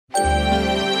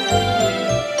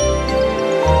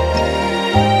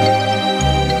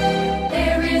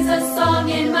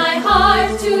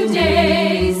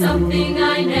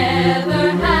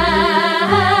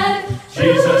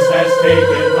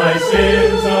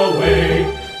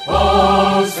away.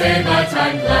 Oh, say that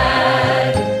I'm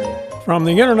glad. From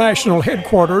the international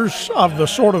headquarters of the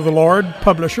Sword of the Lord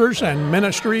Publishers and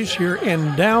Ministries here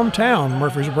in downtown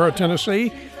Murfreesboro,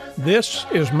 Tennessee, this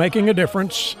is Making a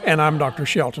Difference, and I'm Dr.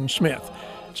 Shelton Smith.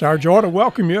 It's our joy to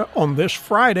welcome you on this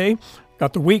Friday.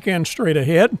 Got the weekend straight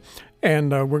ahead,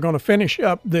 and we're going to finish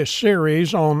up this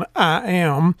series on I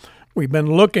Am. We've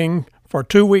been looking for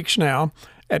 2 weeks now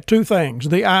at two things,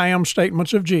 the I Am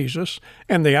statements of Jesus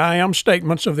and the I Am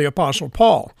statements of the Apostle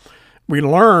Paul. We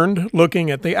learned,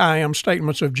 looking at the I Am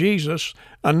statements of Jesus,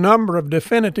 a number of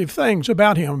definitive things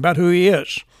about him, about who he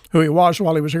is, who he was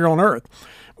while he was here on earth.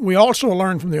 We also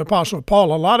learned from the Apostle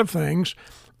Paul a lot of things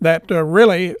that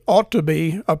really ought to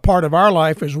be a part of our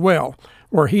life as well.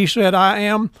 Where he said, I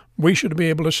am, we should be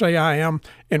able to say I am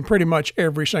in pretty much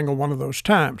every single one of those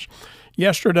times.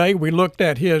 Yesterday, we looked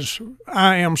at his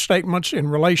I am statements in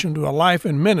relation to a life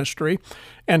and ministry,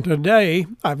 and today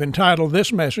I've entitled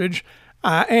this message,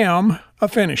 I Am a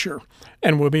Finisher,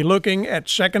 and we'll be looking at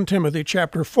 2 Timothy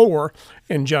chapter 4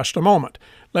 in just a moment.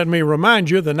 Let me remind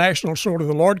you, the National Sword of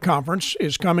the Lord Conference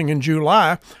is coming in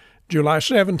July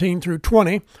 17 through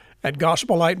 20, at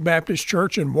Gospel Light Baptist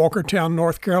Church in Walkertown,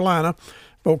 North Carolina.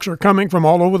 Folks are coming from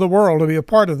all over the world to be a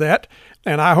part of that,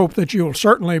 and I hope that you'll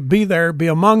certainly be there, be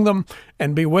among them,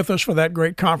 and be with us for that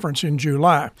great conference in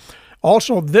July.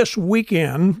 Also, this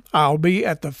weekend, I'll be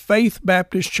at the Faith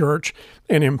Baptist Church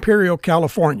in Imperial,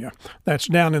 California. That's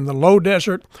down in the low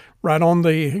desert, right on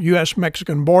the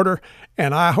U.S.-Mexican border,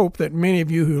 and I hope that many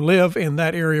of you who live in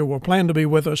that area will plan to be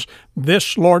with us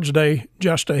this Lord's Day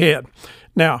just ahead.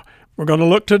 Now, we're going to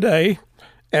look today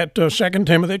at 2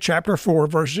 Timothy chapter 4,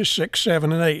 verses 6,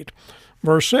 7, and 8.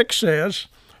 Verse 6 says,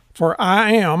 For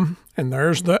I am, and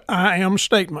there's the I am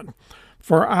statement,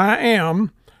 for I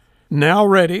am now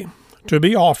ready to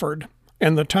be offered,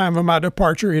 and the time of my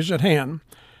departure is at hand.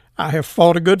 I have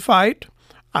fought a good fight.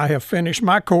 I have finished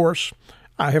my course.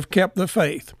 I have kept the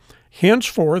faith.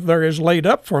 Henceforth there is laid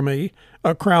up for me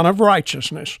a crown of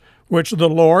righteousness, which the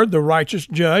Lord, the righteous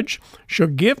judge, shall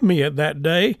give me at that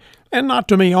day, and not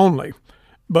to me only,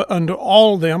 but unto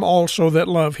all them also that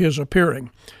love his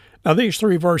appearing. Now, these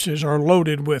three verses are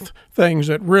loaded with things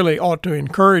that really ought to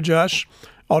encourage us,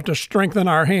 ought to strengthen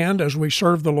our hand as we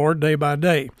serve the Lord day by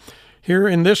day. Here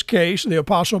in this case, the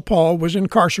Apostle Paul was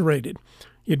incarcerated.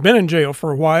 He'd been in jail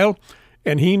for a while,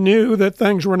 and he knew that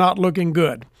things were not looking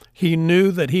good. He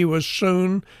knew that he was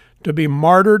soon to be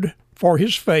martyred for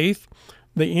his faith.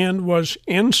 The end was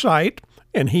in sight,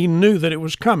 and he knew that it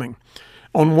was coming.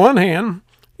 On one hand,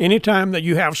 anytime that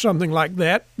you have something like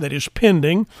that is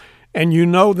pending, and you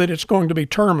know that it's going to be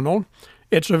terminal,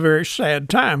 it's a very sad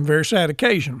time, very sad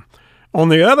occasion. On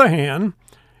the other hand,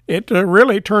 it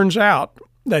really turns out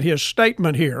that his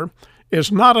statement here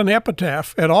is not an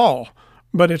epitaph at all,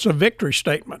 but it's a victory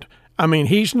statement. I mean,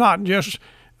 he's not just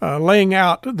laying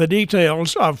out the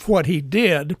details of what he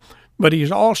did, but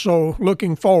he's also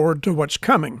looking forward to what's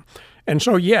coming. And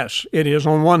so, yes, it is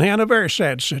on one hand a very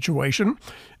sad situation.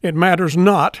 It matters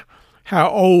not how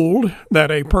old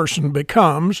that a person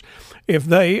becomes. If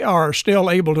they are still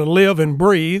able to live and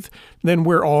breathe, then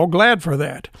we're all glad for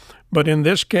that. But in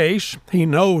this case, he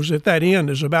knows that that end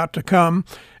is about to come,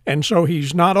 and so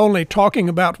he's not only talking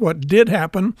about what did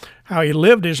happen, how he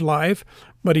lived his life,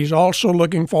 but he's also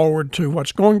looking forward to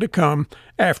what's going to come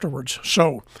afterwards.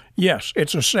 So, yes,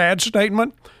 it's a sad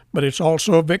statement, but it's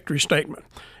also a victory statement.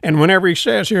 And whenever he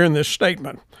says here in this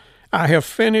statement, I have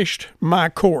finished my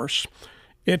course,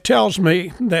 it tells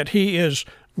me that he is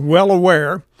well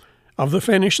aware of the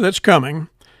finish that's coming.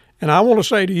 And I want to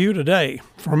say to you today,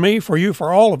 for me, for you,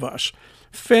 for all of us,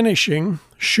 finishing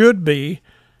should be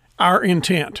our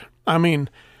intent. I mean,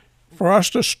 for us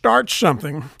to start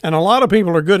something, and a lot of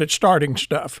people are good at starting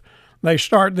stuff. They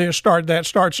start this, start that,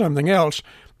 start something else,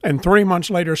 and 3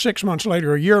 months later, 6 months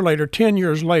later, a year later, 10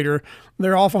 years later,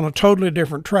 they're off on a totally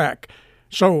different track.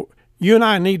 So you and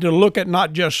I need to look at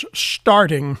not just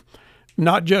starting,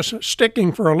 not just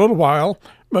sticking for a little while,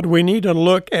 but we need to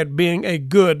look at being a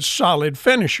good, solid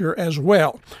finisher as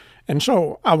well. And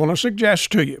so I want to suggest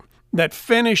to you that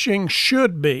finishing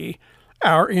should be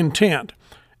our intent.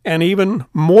 And even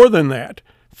more than that,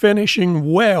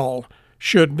 finishing well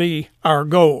should be our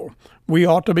goal. We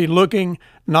ought to be looking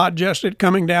not just at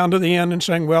coming down to the end and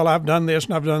saying, well, I've done this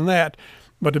and I've done that,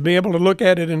 but to be able to look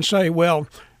at it and say, well,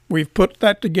 we've put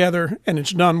that together and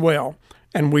it's done well,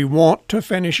 and we want to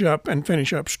finish up and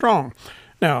finish up strong.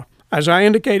 Now, as I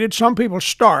indicated, some people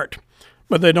start,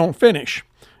 but they don't finish.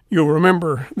 You'll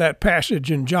remember that passage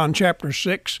in John chapter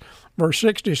 6, verse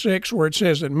 66, where it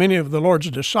says that many of the Lord's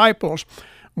disciples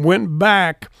went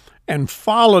back and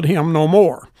followed him no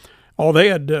more. Oh, they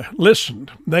had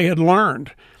listened. They had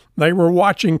learned. They were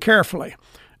watching carefully.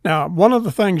 Now, one of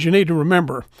the things you need to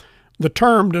remember, the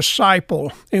term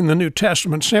disciple in the New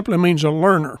Testament simply means a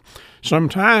learner.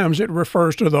 Sometimes it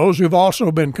refers to those who've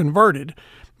also been converted,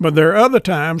 but there are other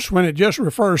times when it just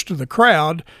refers to the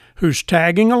crowd who's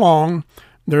tagging along.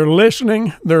 They're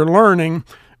listening, they're learning,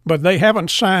 but they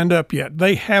haven't signed up yet.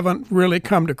 They haven't really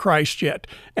come to Christ yet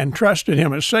and trusted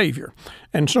Him as Savior.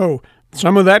 And so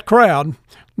some of that crowd,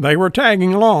 they were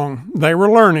tagging along, they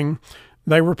were learning,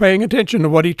 they were paying attention to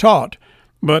what He taught,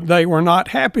 but they were not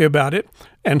happy about it.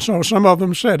 And so some of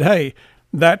them said, hey,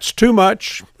 that's too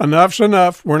much, enough's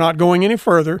enough, we're not going any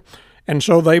further. And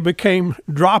so they became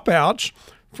dropouts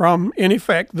from, in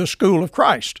effect, the school of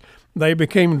Christ. They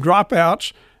became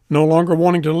dropouts, no longer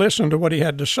wanting to listen to what He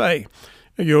had to say.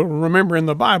 You'll remember in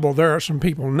the Bible there are some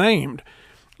people named,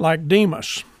 like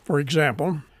Demas, for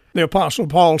example. The Apostle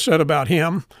Paul said about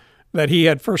him that he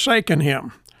had forsaken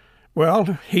him.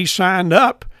 Well, he signed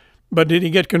up, but did he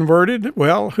get converted?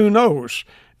 Well, who knows?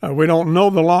 We don't know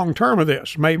the long term of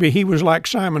this. Maybe he was like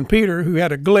Simon Peter, who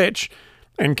had a glitch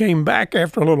and came back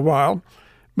after a little while.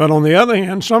 But on the other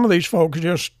hand, some of these folks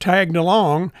just tagged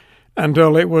along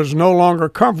until it was no longer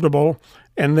comfortable,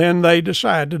 and then they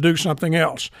decided to do something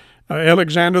else.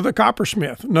 Alexander the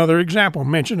coppersmith, another example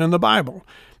mentioned in the Bible.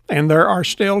 And there are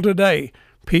still today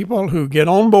people who get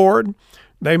on board.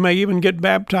 They may even get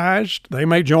baptized. They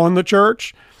may join the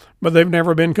church, but they've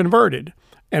never been converted.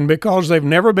 And because they've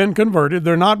never been converted,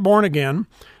 they're not born again.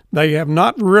 They have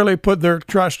not really put their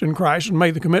trust in Christ and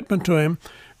made the commitment to Him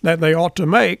that they ought to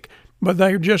make, but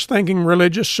they're just thinking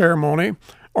religious ceremony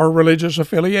or religious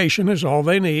affiliation is all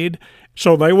they need.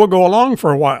 So they will go along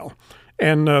for a while.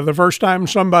 And the first time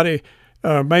somebody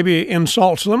maybe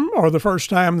insults them, or the first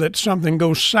time that something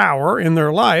goes sour in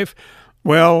their life,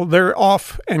 well, they're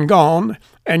off and gone,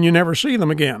 and you never see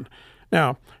them again.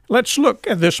 Now, let's look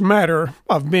at this matter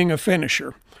of being a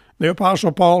finisher. The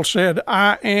Apostle Paul said,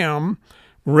 I am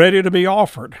ready to be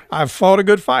offered. I've fought a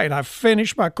good fight. I've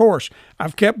finished my course.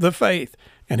 I've kept the faith.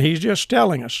 And he's just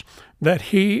telling us that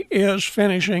he is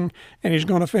finishing, and he's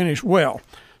going to finish well.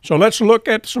 So let's look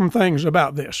at some things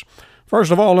about this.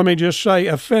 First of all, let me just say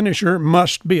a finisher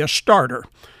must be a starter.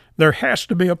 There has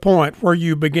to be a point where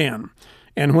you begin.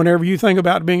 And whenever you think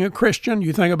about being a Christian,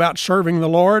 you think about serving the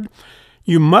Lord,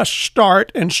 you must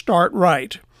start and start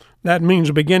right. That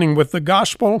means beginning with the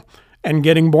gospel and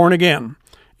getting born again.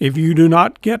 If you do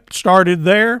not get started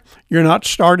there, you're not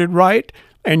started right,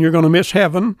 and you're going to miss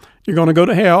heaven. You're going to go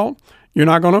to hell. You're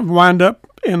not going to wind up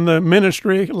in the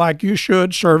ministry like you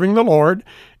should, serving the Lord.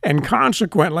 And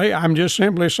consequently, I'm just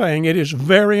simply saying it is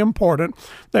very important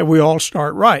that we all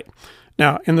start right.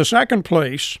 Now, in the second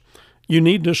place, you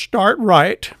need to start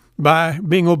right by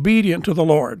being obedient to the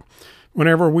Lord.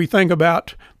 Whenever we think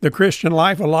about the Christian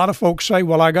life, a lot of folks say,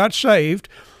 well, I got saved,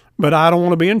 but I don't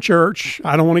want to be in church.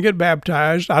 I don't want to get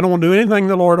baptized. I don't want to do anything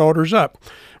the Lord orders up.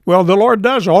 Well, the Lord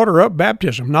does order up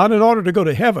baptism, not in order to go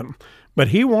to heaven, but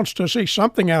He wants to see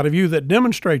something out of you that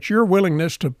demonstrates your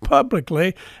willingness to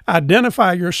publicly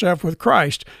identify yourself with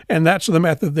Christ, and that's the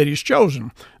method that He's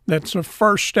chosen. That's the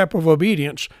first step of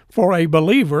obedience for a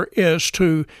believer, is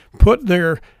to put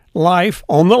their life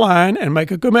on the line and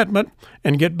make a commitment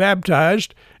and get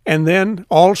baptized. And then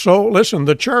also, listen,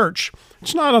 the church,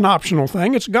 it's not an optional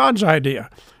thing, it's God's idea.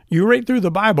 You read through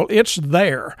the Bible, it's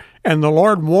there. And the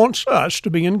Lord wants us to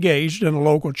be engaged in a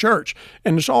local church.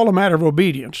 And it's all a matter of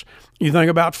obedience. You think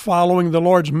about following the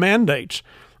Lord's mandates,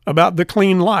 about the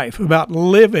clean life, about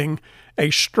living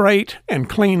a straight and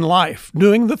clean life,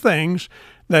 doing the things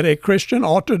that a Christian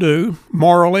ought to do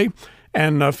morally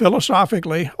and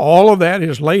philosophically. All of that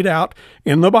is laid out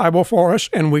in the Bible for us,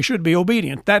 and we should be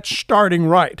obedient. That's starting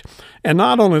right. And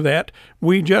not only that,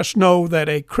 we just know that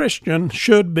a Christian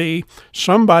should be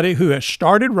somebody who has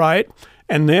started right,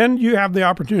 and then you have the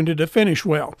opportunity to finish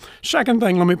well. Second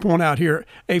thing, let me point out here,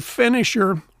 a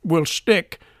finisher will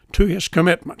stick to his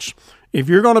commitments. If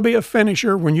you're going to be a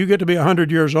finisher when you get to be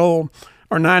 100 years old,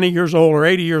 or 90 years old, or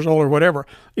 80 years old, or whatever,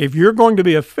 if you're going to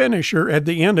be a finisher at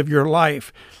the end of your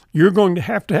life, you're going to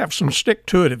have some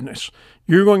stick-to-itiveness.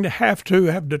 You're going to have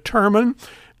determined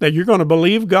that you're going to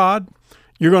believe God,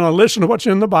 you're going to listen to what's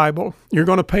in the Bible, you're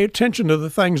going to pay attention to the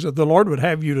things that the Lord would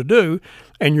have you to do,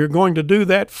 and you're going to do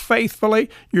that faithfully,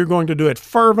 you're going to do it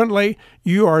fervently.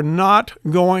 You are not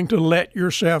going to let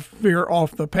yourself veer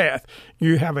off the path.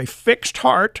 You have a fixed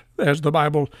heart, as the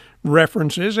Bible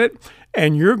references it,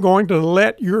 and you're going to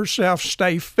let yourself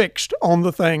stay fixed on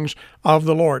the things of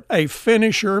the Lord. A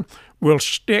finisher will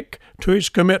stick to his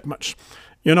commitments.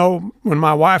 You know, when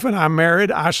my wife and I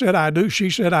married, I said I do, she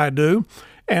said I do,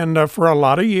 And for a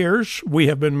lot of years, we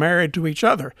have been married to each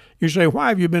other. You say, why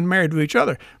have you been married to each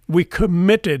other? We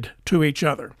committed to each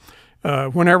other.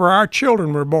 Whenever our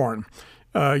children were born,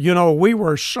 we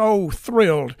were so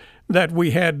thrilled that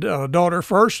we had a daughter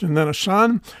first and then a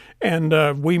son,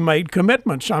 and we made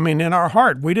commitments. I mean, in our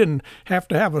heart. We didn't have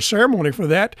to have a ceremony for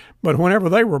that, but whenever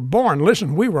they were born,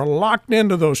 listen, we were locked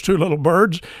into those two little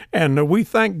birds, and we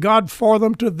thank God for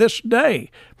them to this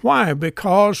day. Why?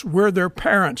 Because we're their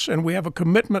parents, and we have a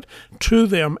commitment to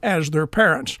them as their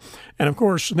parents. And of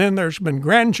course, then there's been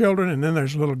grandchildren, and then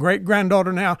there's a little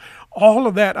great-granddaughter now. All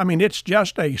of that, I mean, it's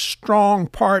just a strong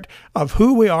part of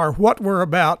who we are, what we're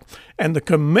about, and the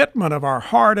commitment of our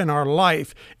heart and our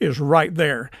life is right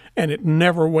there, and it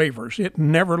never wavers. It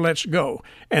never lets go.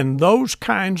 And those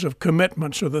kinds of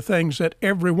commitments are the things that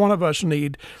every one of us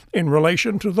need in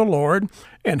relation to the Lord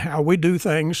and how we do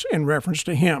things in reference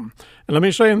to Him. And let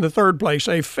me say in the third place,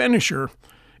 a finisher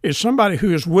is somebody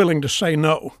who is willing to say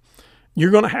no.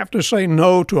 You're going to have to say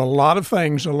no to a lot of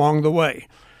things along the way.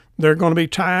 There are going to be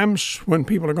times when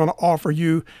people are going to offer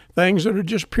you things that are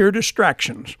just pure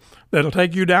distractions, that'll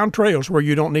take you down trails where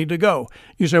you don't need to go.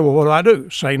 You say, well, what do?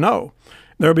 Say no.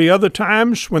 There'll be other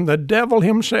times when the devil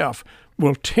himself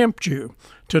will tempt you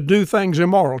to do things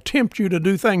immoral, tempt you to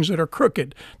do things that are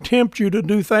crooked, tempt you to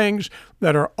do things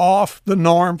that are off the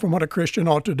norm from what a Christian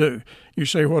ought to do. You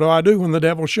say, what do I do when the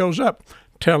devil shows up?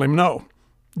 Tell him no.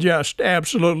 Just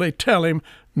absolutely tell him,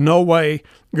 no way,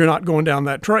 you're not going down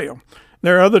that trail.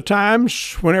 There are other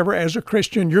times whenever, as a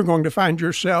Christian, you're going to find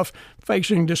yourself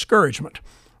facing discouragement.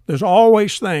 There's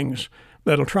always things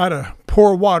that'll try to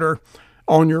pour water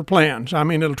on your plans. I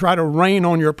mean, it'll try to rain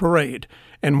on your parade.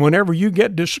 And whenever you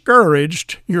get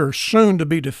discouraged, you're soon to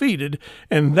be defeated,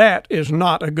 and that is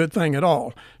not a good thing at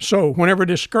all. So whenever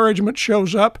discouragement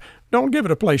shows up, don't give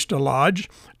it a place to lodge.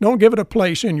 Don't give it a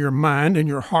place in your mind, in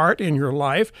your heart, in your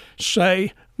life.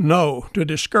 Say no to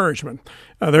discouragement.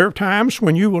 There are times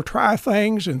when you will try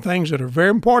things and things that are very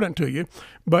important to you,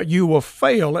 but you will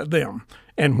fail at them.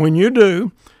 And when you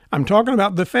do, I'm talking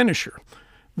about the finisher.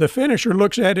 The finisher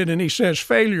looks at it and he says,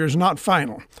 failure is not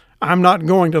final. I'm not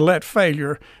going to let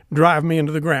failure drive me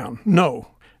into the ground. No,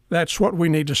 that's what we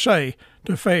need to say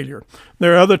to failure.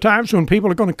 There are other times when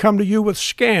people are going to come to you with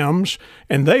scams,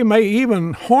 and they may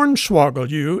even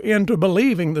hornswoggle you into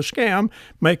believing the scam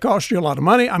may cost you a lot of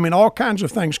money. I mean, all kinds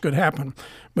of things could happen.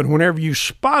 But whenever you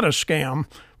spot a scam,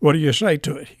 what do you say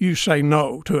to it? You say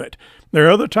no to it. There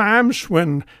are other times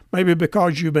when maybe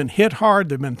because you've been hit hard,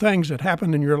 there have been things that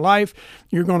happened in your life,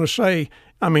 you're going to say,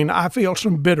 I feel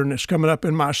some bitterness coming up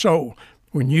in my soul.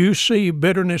 When you see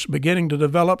bitterness beginning to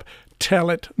develop,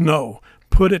 tell it no.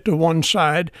 Put it to one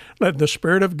side. Let the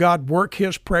Spirit of God work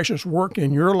His precious work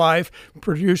in your life,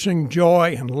 producing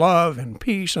joy and love and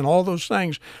peace and all those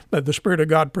things that the Spirit of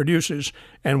God produces.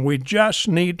 And we just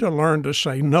need to learn to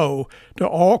say no to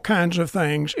all kinds of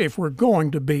things if we're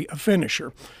going to be a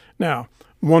finisher. Now,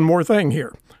 one more thing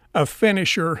here. A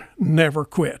finisher never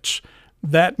quits.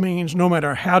 That means no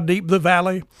matter how deep the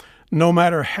valley, no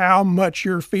matter how much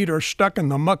your feet are stuck in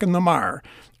the muck and the mire,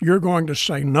 you're going to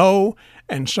say no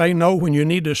and say no when you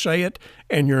need to say it,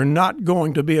 and you're not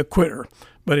going to be a quitter.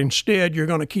 But instead, you're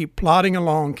going to keep plodding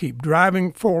along, keep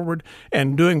driving forward,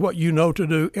 and doing what you know to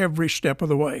do every step of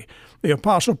the way. The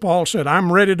Apostle Paul said,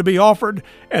 I'm ready to be offered,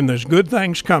 and there's good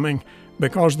things coming,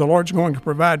 because the Lord's going to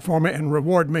provide for me and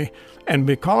reward me. And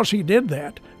because He did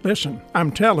that, listen,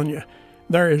 I'm telling you,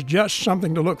 there is just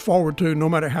something to look forward to no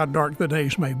matter how dark the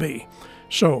days may be.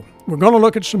 So we're going to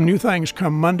look at some new things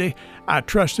come Monday. I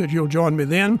trust that you'll join me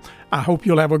then. I hope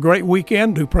you'll have a great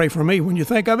weekend. Do pray for me when you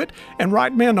think of it, and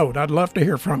write me a note. I'd love to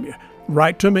hear from you.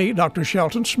 Write to me, Dr.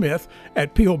 Shelton Smith,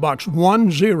 at P.O. Box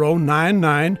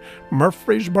 1099,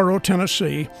 Murfreesboro,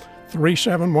 Tennessee,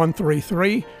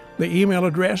 37133. The email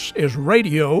address is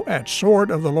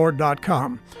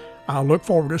radio@swordofthelord.com. I'll look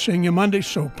forward to seeing you Monday,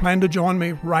 so plan to join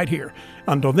me right here.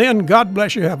 Until then, God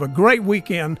bless you. Have a great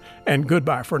weekend, and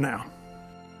goodbye for now.